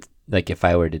maybe it's like if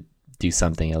I were to do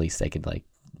something, at least I could like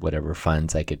whatever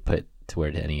funds I could put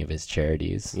toward any of his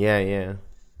charities. Yeah, yeah.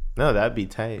 No, that'd be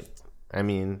tight. I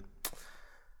mean,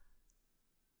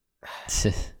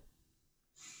 yeah.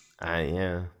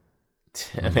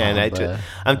 Man,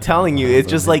 I'm telling you, it's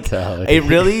just like it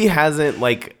really hasn't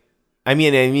like. I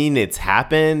mean, it's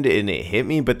happened and it hit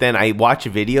me, but then I watch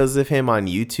videos of him on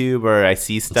YouTube or I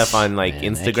see stuff on like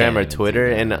Instagram or Twitter,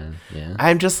 and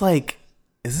I'm just like,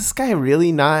 is this guy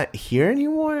really not here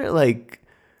anymore? Like,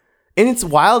 and it's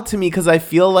wild to me because I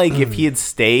feel like if he had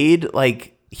stayed,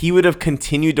 like he would have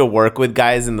continued to work with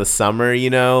guys in the summer,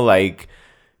 like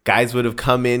guys would have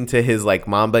come into his like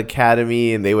Mamba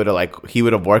Academy and they would have like, he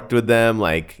would have worked with them.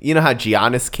 Like, how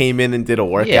Giannis came in and did a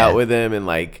workout with him and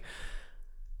like,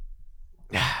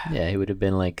 yeah, he would have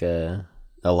been like a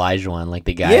Elijah, like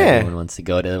the guy everyone wants to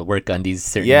go to work on these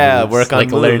certain moves, work on like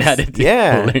moves. Learn how to do,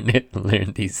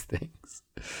 learn these things.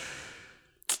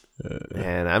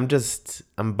 Man, I'm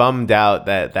bummed out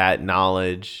that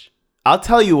knowledge. I'll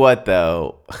tell you what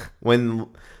though, when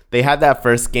they had that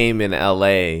first game in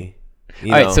LA. All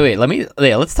right, so wait,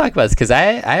 let's talk about this because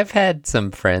I've had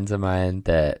some friends of mine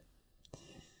that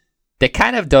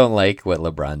kind of don't like what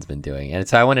LeBron's been doing, and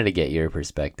so I wanted to get your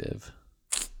perspective.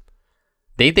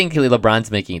 They think LeBron's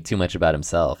making it too much about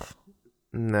himself.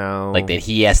 No. Like that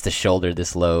he has to shoulder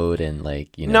this load and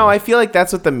like, No, I feel like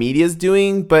that's what the media's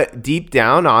doing, but deep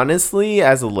down, honestly,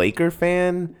 as a Laker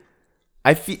fan,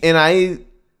 I follow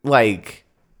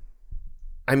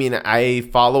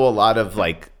a lot of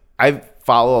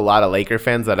Laker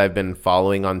fans that I've been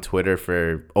following on Twitter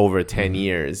for over 10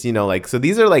 years, so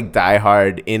these are like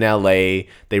diehard in LA.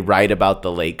 They write about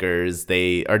the Lakers.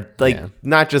 They are like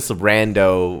not just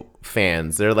rando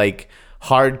fans. They're like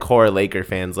hardcore Laker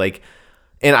fans. Like,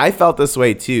 and I felt this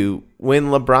way too when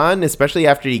LeBron, especially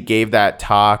after he gave that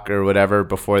talk or whatever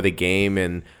before the game.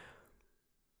 And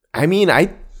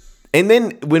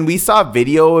then when we saw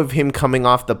video of him coming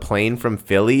off the plane from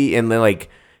Philly and then like,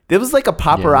 there was like a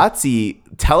paparazzi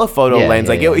telephoto lens.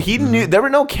 He knew there were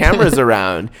no cameras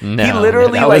around. He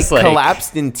literally like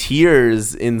collapsed in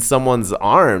tears in someone's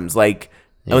arms, like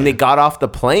when they got off the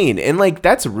plane. And like,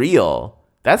 that's real.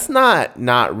 That's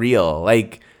not real.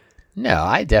 Like, no,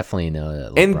 I definitely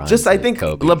know that. I think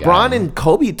LeBron and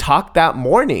Kobe talked that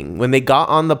morning when they got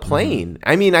on the plane.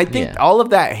 I mean, I think all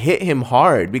of that hit him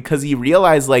hard because he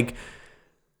realized like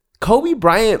Kobe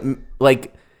Bryant,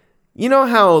 like,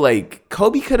 how like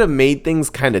Kobe could have made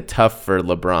things kind of tough for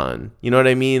LeBron. You know what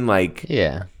I mean? Like,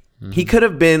 he could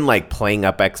have been like playing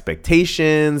up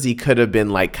expectations. He could have been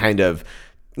like kind of,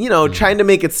 trying to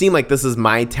make it seem like this is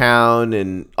my town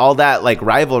and all that like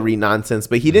rivalry nonsense.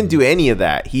 But he didn't do any of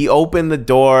that. He opened the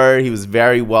door. He was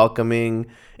very welcoming.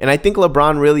 And I think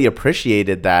LeBron really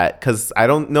appreciated that because I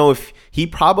don't know if he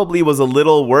probably was a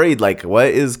little worried, like, what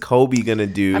is Kobe going to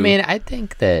do? I mean, I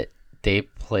think that they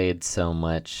played so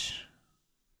much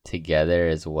together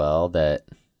as well that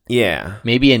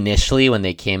maybe initially when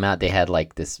they came out they had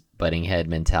like this butting head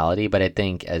mentality, but I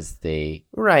think as they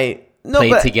played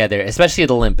together, especially at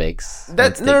the Olympics,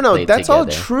 that's all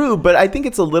true, but I think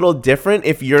it's a little different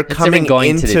if you're coming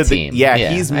into the team.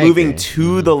 He's moving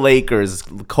to the Lakers,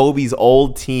 Kobe's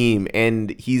old team, and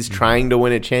he's trying to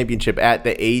win a championship at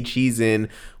the age he's in,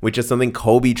 which is something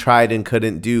Kobe tried and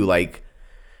couldn't do. Like,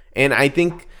 and I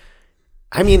think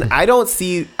I don't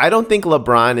think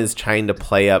LeBron is trying to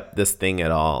play up this thing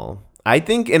at all. I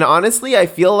think, and honestly, I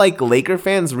feel like Laker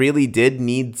fans really did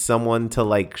need someone to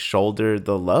like shoulder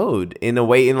the load in a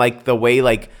way, in like the way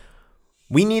like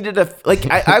we needed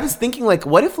I was thinking like,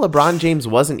 what if LeBron James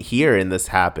wasn't here and this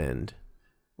happened?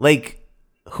 Like,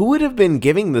 who would have been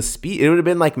giving the speech? It would have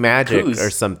been like Magic or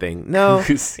something. No,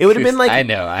 it would have been like, I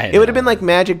know. It would have been like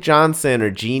Magic Johnson or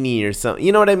Genie or something.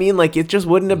 You know what I mean? Like, it just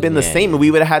wouldn't have been the same.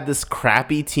 We would have had this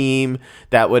crappy team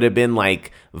that would have been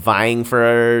like vying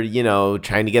for,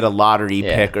 trying to get a lottery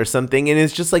pick or something. And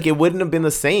it's just like, it wouldn't have been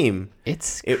the same.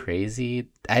 It's crazy.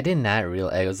 I did not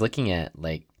realize. I was looking at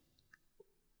like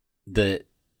the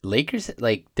Lakers,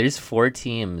 like there's 4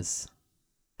 teams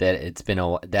that it's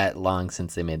been that long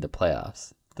since they made the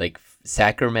playoffs. Like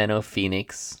Sacramento,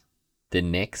 Phoenix, the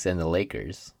Knicks, and the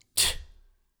Lakers.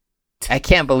 I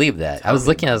can't believe that. I was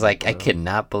looking, I was like, I could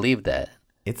not believe that.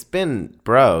 It's been,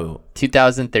 bro.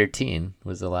 2013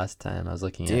 was the last time I was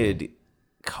looking at it. Dude,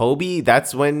 Kobe,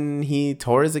 that's when he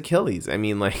tore his Achilles. I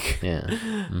mean, like, Yeah.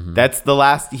 Mm-hmm. that's the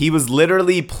last. He was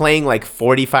literally playing like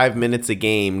 45 minutes a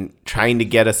game trying to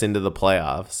get us into the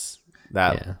playoffs.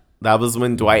 That was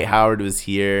when Dwight Howard was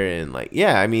here. And, like,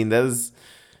 yeah, I mean, that was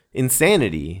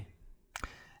insanity.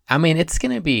 I mean, it's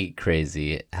going to be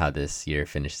crazy how this year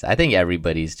finishes. I think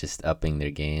everybody's just upping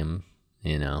their game,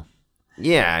 you know.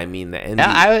 Yeah, I mean, the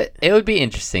NBA. It would be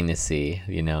interesting to see,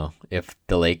 you know, if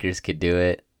the Lakers could do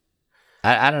it.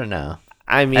 I don't know.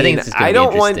 I mean, I think it's just gonna be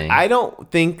interesting. I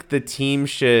don't think the team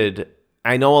should.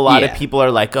 I know a lot of people are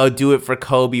like, "Oh, do it for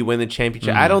Kobe, win the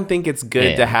championship." I don't think it's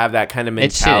good to have that kind of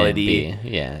mentality. It shouldn't be.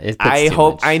 Yeah,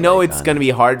 I know it's going to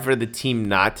be hard for the team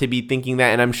not to be thinking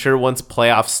that, and I'm sure once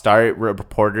playoffs start,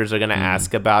 reporters are going to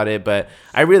ask about it. But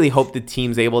I really hope the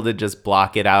team's able to just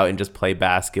block it out and just play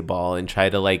basketball and try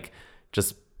to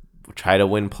just try to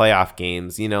win playoff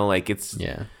games. You know, like it's.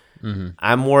 Yeah. Mm-hmm.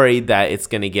 I'm worried that it's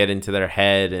going to get into their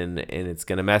head and it's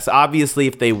going to mess. Obviously,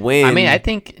 if they win. I mean, I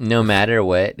think no matter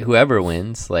what, whoever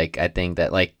wins, like, I think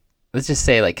that, like, let's just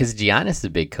say, like, because Giannis is a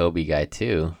big Kobe guy,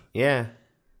 too. Yeah.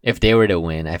 If they were to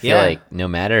win, I feel like no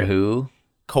matter who.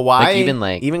 Kawhi.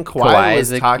 Like, even Kawhi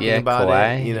was talking about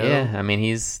Kawhi, it, you know? Yeah, I mean,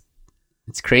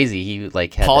 it's crazy. He,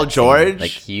 like, had Paul George. Like,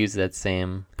 he used that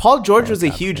same. Paul George was a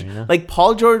helicopter, huge. you know? Like,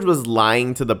 Paul George was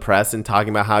lying to the press and talking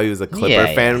about how he was a Clipper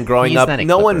fan growing He's up. not a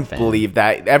No Clipper one fan. believed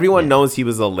that. Everyone knows he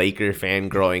was a Laker fan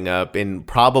growing up and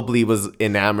probably was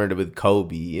enamored with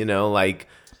Kobe, you know? Like,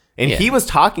 and he was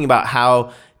talking about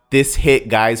how this hit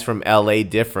guys from LA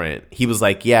different. He was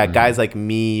like, yeah, guys like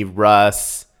me,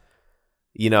 Russ,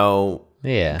 you know.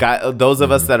 Yeah. Those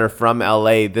of us that are from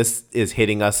LA, this is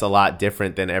hitting us a lot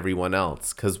different than everyone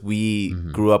else because we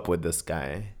grew up with this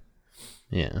guy.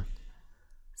 Yeah.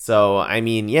 So, I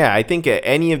mean, yeah, I think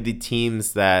any of the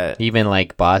teams that... Even,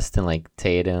 like, Boston, like,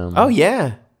 Tatum. Oh,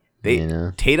 yeah. You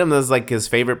know? Tatum is, like, his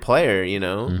favorite player, you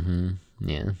know? Mm-hmm.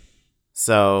 Yeah.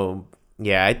 So,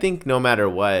 yeah, I think no matter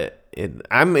what,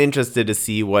 I'm interested to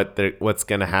see what's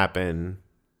going to happen.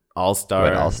 All-Star.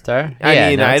 What, All-Star? I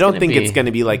mean, I don't think it's going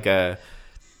to be like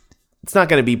it's not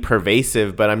going to be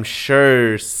pervasive, but I'm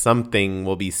sure something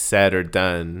will be said or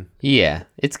done. Yeah,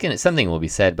 something will be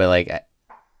said, but, like,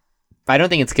 I don't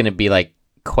think it's gonna be, like,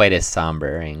 quite as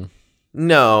sombering.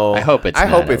 No, I hope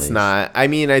it's not. I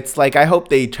mean, it's like I hope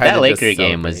they try. That Laker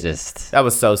game was just. That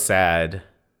was so sad.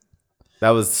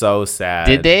 That was so sad.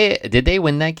 Did they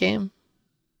win that game?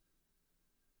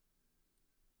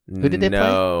 Who did they play?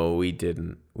 No, we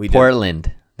didn't.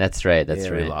 Portland. That's right. That's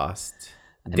right. We lost.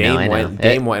 Dame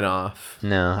Dame went off.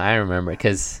 No, I remember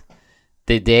because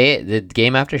the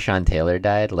game after Sean Taylor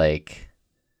died, like,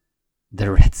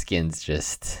 the Redskins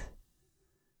just.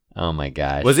 Oh my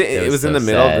gosh! Was it was so in the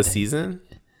middle sad. of the season?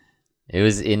 It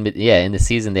was in the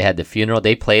season. They had the funeral.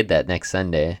 They played that next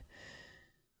Sunday.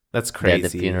 That's crazy. They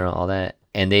had the funeral, all that,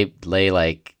 and they lay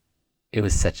like. It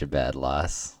was such a bad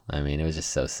loss. I mean, it was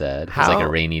just so sad. It was like a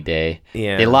rainy day.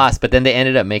 Yeah. They lost, but then they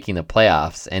ended up making the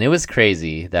playoffs, and it was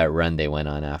crazy that run they went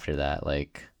on after that.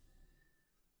 Like,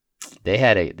 they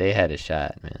had a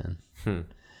shot, man.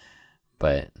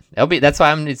 But that's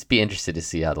why I'm just be interested to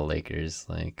see how the Lakers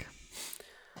like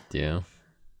do.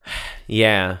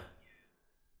 Yeah.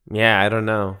 I don't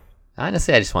know.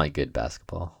 Honestly, I just want good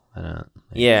basketball. I don't.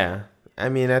 Yeah, I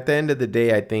mean, at the end of the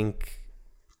day, I think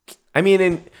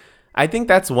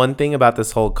that's one thing about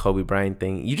this whole Kobe Bryant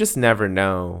thing. You just never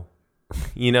know.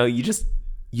 You know, you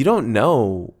don't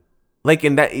know. Like,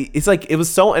 in that, it's like it was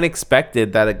so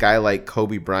unexpected that a guy like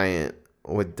Kobe Bryant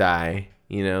would die,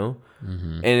 you know?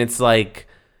 And it's like,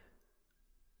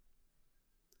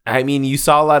 I mean, you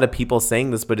saw a lot of people saying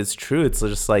this, but it's true. It's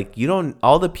just like,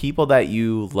 all the people that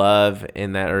you love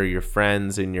and that are your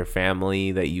friends and your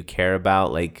family that you care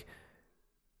about, like,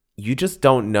 you just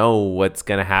don't know what's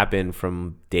going to happen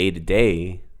from day to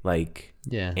day. Like,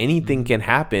 anything can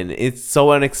happen. It's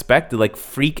so unexpected. Like,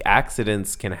 freak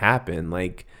accidents can happen.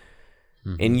 Like,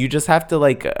 and you just have to,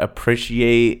 like,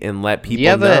 appreciate and let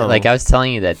people know. Like I was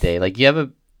telling you that day, like, you have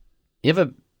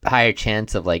a higher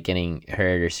chance of, like, getting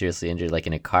hurt or seriously injured, like,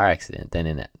 in a car accident than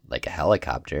in a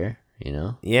helicopter, you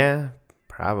know? Yeah,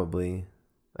 probably.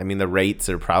 I mean, the rates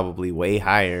are probably way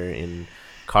higher in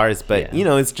cars, but you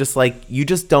know, it's just like, you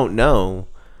just don't know.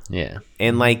 Yeah.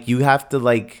 And like, you have to,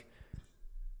 like,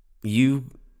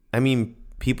 I mean,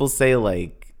 people say,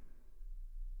 like,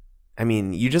 I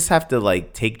mean, you just have to,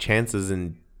 like, take chances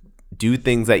and do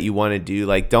things that you want to do.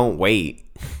 Like, don't wait,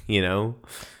 you know?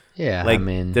 Yeah, Like, I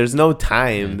mean, there's no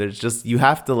time. There's just, you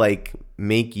have to like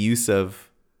make use of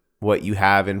what you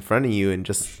have in front of you, and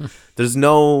just there's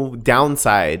no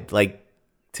downside like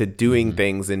to doing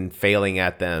things and failing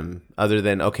at them, other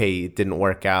than, okay, it didn't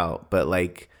work out. But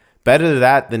like, better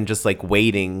that than just like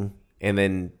waiting and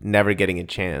then never getting a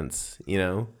chance, you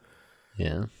know?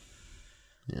 yeah.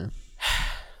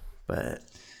 But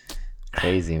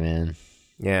Crazy, man.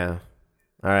 yeah.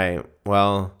 All right.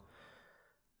 Well,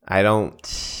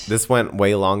 this went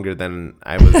way longer than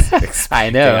I was expecting. I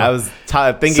know. I was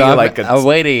thinking So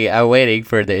I'm waiting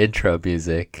for the intro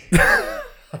music.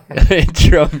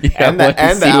 Intro music. and the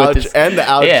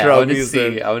outro Yeah, I want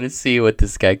music. to see what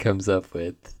this guy comes up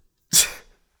with.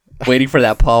 Waiting for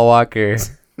that Paul Walker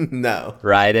No.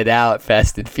 ride it out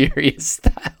Fast and Furious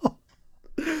style.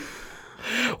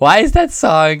 Why is that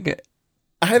song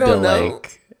I don't know.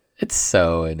 like, it's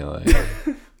so annoying.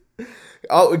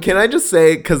 Oh, can I just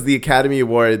say, because the Academy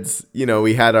Awards, you know,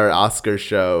 we had our Oscar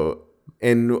show,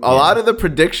 and a lot of the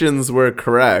predictions were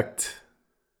correct.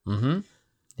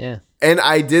 Yeah. And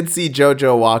I did see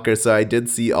JoJo Walker, so I did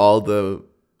see all the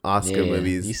Oscar Yeah,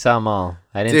 movies. you saw them all.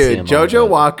 I didn't see Dude, them all. JoJo but-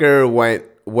 Walker went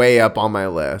way up on my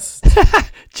list.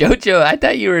 JoJo, I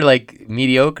thought you were like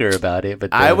mediocre about it, but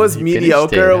I was then you finished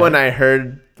mediocre it, when huh? I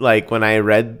heard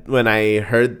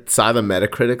saw the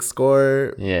Metacritic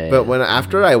score. Yeah, But yeah.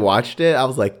 after I watched it, I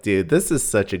was like, dude, this is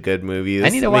such a good movie. This I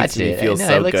need to makes watch me it. feel I know,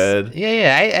 so it looks, good.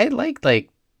 Yeah. I like.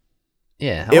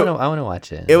 Yeah, I want to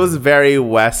watch it. It was very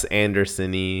Wes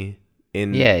Anderson-y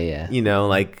in Yeah. you know,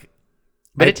 like,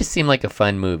 But it just seemed like a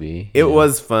fun movie. it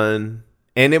was fun,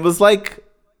 and it was like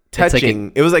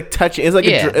touching. It was like touching. It was like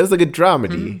Yeah. it was like a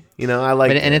dramedy. You know, I like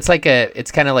But, and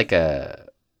it's kind of like a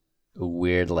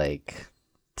weird like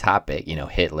topic, you know,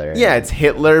 Hitler. yeah, it's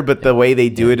Hitler, but the way they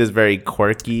do it is very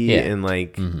quirky, Yeah. and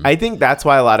like I think that's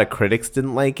why a lot of critics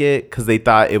didn't like it, because they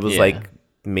thought it was Yeah. like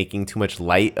making too much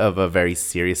light of a very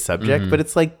serious subject. But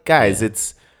it's like, guys,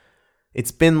 it's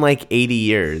been like 80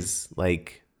 years,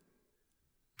 like,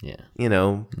 Yeah. you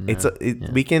know,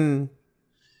 we can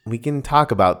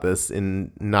talk about this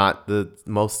in not the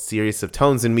most serious of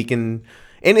tones, and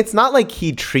it's not like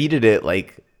he treated it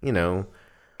like, you know,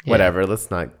 whatever.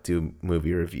 Let's not do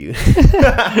movie review.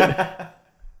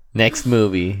 Next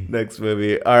movie. Next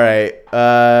movie. All right.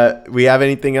 We have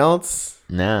anything else?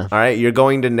 No. All right. You're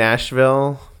going to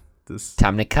Nashville.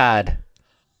 Time to cod.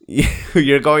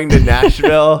 You're going to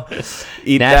Nashville.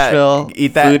 Nashville.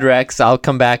 Eat that. Food Rex. I'll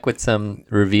come back with some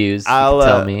reviews.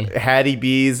 Tell me. Hattie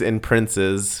B's and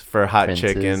Prince's for hot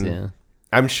Prince's, chicken. yeah.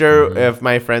 I'm sure if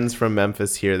my friends from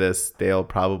Memphis hear this, they'll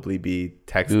probably be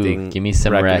texting. Ooh, give me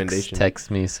some Rex. recommendations.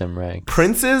 Text me some Rex.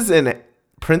 Prince's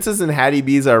and Hattie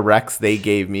B's are Rex they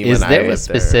gave me Is when I there lived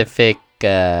specific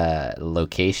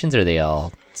locations, or are they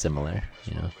all similar?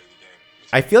 You know.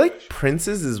 I feel like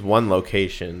Prince's is one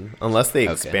location, unless they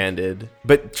expanded.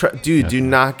 But dude, do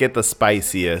not get the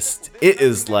spiciest. It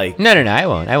is like No, I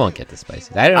won't. I won't get the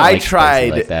spicy. I don't. I like spicy tried.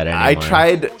 like that I anymore.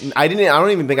 tried. I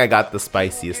don't even think I got the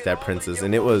spiciest at Prince's,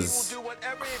 and it was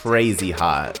crazy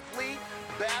hot.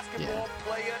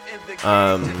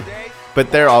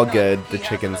 But they're all good. The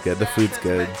chicken's good. The food's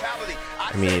good.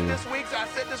 I mean,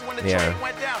 yeah.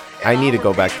 I need to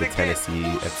go back to Tennessee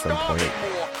at some point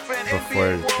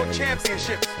before the end of this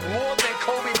year,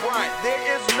 so.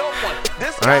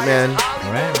 All right, man.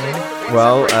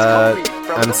 Well,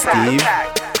 I'm Steve.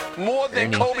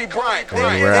 Ernie. And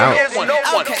we're out.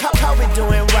 Kobe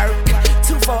doing work.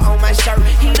 2-4 on my shirt.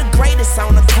 He the greatest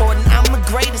on the court, and I'm the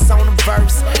greatest on the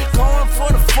verse. Going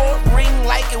for the fourth ring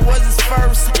like it was his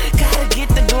first. Gotta get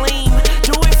the gleam.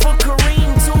 Do it for Kareem.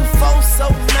 2-4 so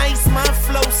nice, my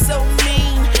flow so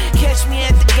mean. Catch me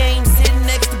at the game, sitting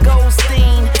next to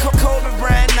Goldstein. Kobe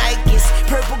Bryant Nikes,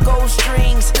 purple gold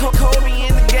strings. Kobe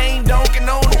in the game, dunking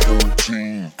on the whole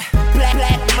team.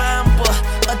 Black Mamba,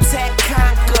 attack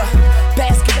conquer.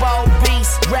 Basketball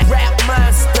beast, rap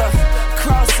monster.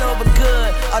 Crossover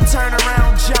good, a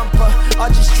turnaround jumper. Or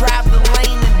just drive the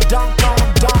lane and dunk on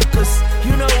dunkers.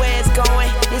 You know where it's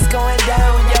going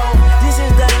down, yo. This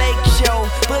is the Lake Show,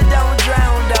 but don't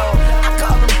drown, though. I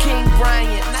call him King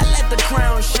Bryant, not let the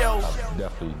crown show.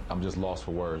 Definitely, I'm just lost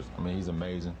for words. I mean, he's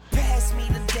amazing. Pass me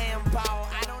the damn ball,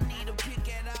 I don't need to pick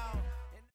it up.